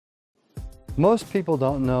Most people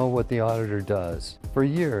don't know what the auditor does. For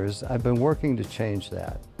years, I've been working to change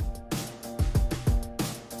that.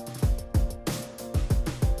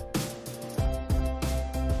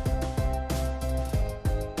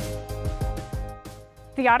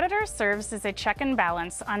 The auditor serves as a check and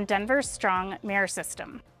balance on Denver's strong mayor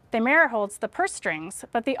system. The mayor holds the purse strings,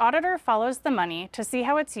 but the auditor follows the money to see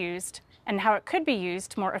how it's used and how it could be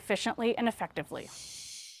used more efficiently and effectively.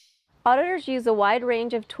 Auditors use a wide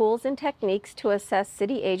range of tools and techniques to assess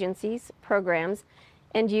city agencies, programs,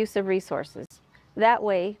 and use of resources. That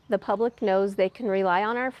way, the public knows they can rely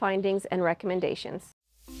on our findings and recommendations.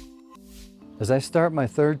 As I start my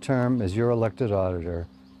third term as your elected auditor,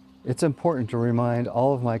 it's important to remind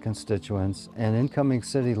all of my constituents and incoming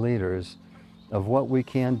city leaders of what we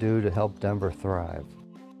can do to help Denver thrive.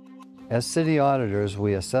 As city auditors,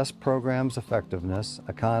 we assess programs' effectiveness,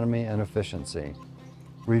 economy, and efficiency,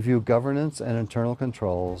 review governance and internal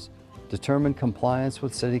controls, determine compliance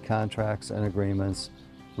with city contracts and agreements,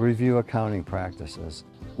 review accounting practices.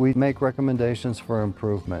 We make recommendations for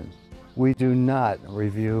improvement. We do not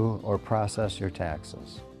review or process your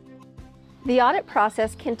taxes. The audit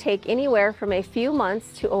process can take anywhere from a few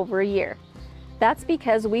months to over a year. That's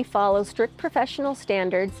because we follow strict professional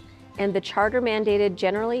standards and the charter-mandated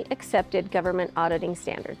generally accepted government auditing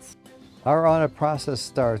standards. Our audit process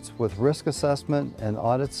starts with risk assessment and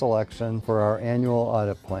audit selection for our annual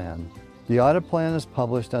audit plan. The audit plan is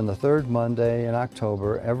published on the third Monday in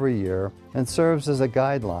October every year and serves as a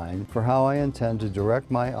guideline for how I intend to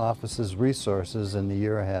direct my office's resources in the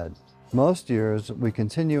year ahead. Most years, we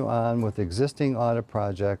continue on with existing audit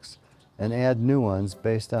projects and add new ones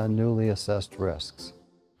based on newly assessed risks.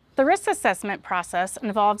 The risk assessment process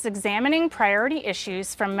involves examining priority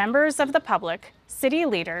issues from members of the public, city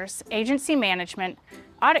leaders, agency management,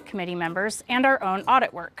 audit committee members, and our own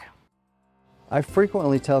audit work. I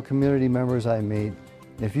frequently tell community members I meet,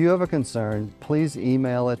 if you have a concern, please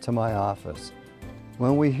email it to my office.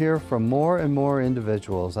 When we hear from more and more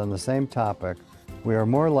individuals on the same topic, we are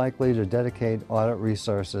more likely to dedicate audit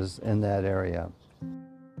resources in that area.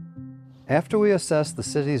 After we assess the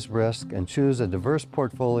city's risk and choose a diverse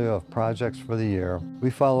portfolio of projects for the year, we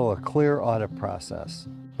follow a clear audit process.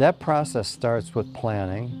 That process starts with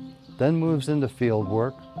planning, then moves into field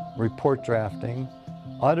work, report drafting,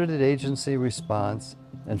 audited agency response,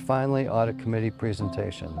 and finally audit committee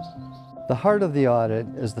presentations. The heart of the audit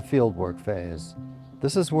is the field work phase.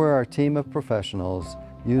 This is where our team of professionals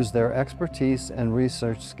use their expertise and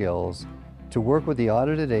research skills to work with the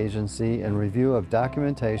audited agency in review of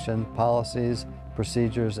documentation, policies,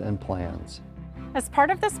 procedures, and plans. As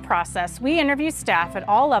part of this process, we interview staff at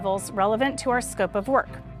all levels relevant to our scope of work.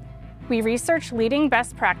 We research leading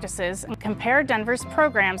best practices and compare Denver's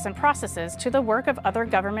programs and processes to the work of other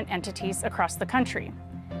government entities across the country.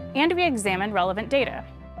 And we examine relevant data.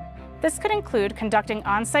 This could include conducting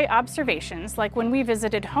on-site observations, like when we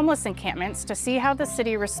visited homeless encampments to see how the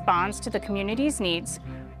city responds to the community's needs,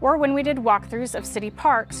 or when we did walkthroughs of city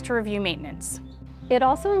parks to review maintenance. It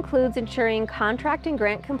also includes ensuring contract and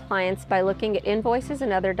grant compliance by looking at invoices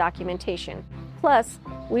and other documentation. Plus,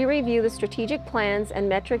 we review the strategic plans and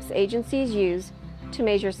metrics agencies use to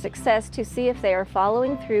measure success to see if they are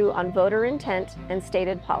following through on voter intent and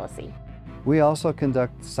stated policy. We also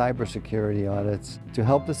conduct cybersecurity audits to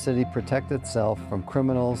help the city protect itself from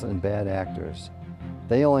criminals and bad actors.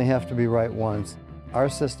 They only have to be right once. Our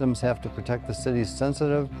systems have to protect the city's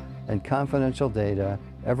sensitive and confidential data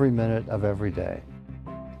every minute of every day.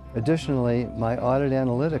 Additionally, my audit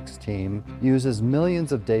analytics team uses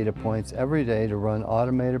millions of data points every day to run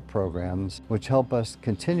automated programs which help us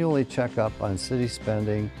continually check up on city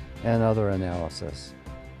spending and other analysis.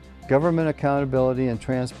 Government accountability and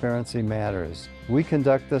transparency matters. We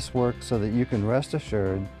conduct this work so that you can rest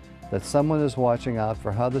assured that someone is watching out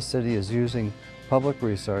for how the city is using public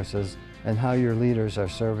resources and how your leaders are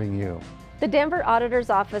serving you. The Denver Auditor's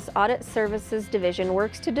Office Audit Services Division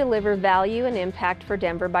works to deliver value and impact for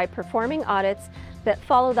Denver by performing audits that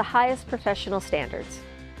follow the highest professional standards.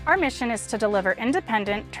 Our mission is to deliver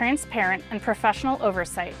independent, transparent, and professional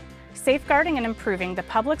oversight, safeguarding and improving the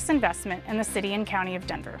public's investment in the city and county of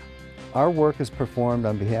Denver. Our work is performed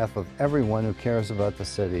on behalf of everyone who cares about the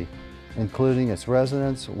city, including its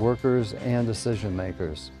residents, workers, and decision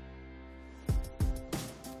makers.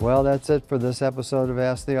 Well, that's it for this episode of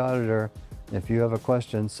Ask the Auditor. If you have a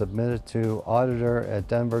question, submit it to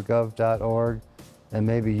auditor@denvergov.org, and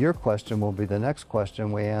maybe your question will be the next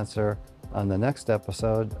question we answer on the next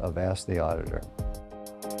episode of Ask the Auditor.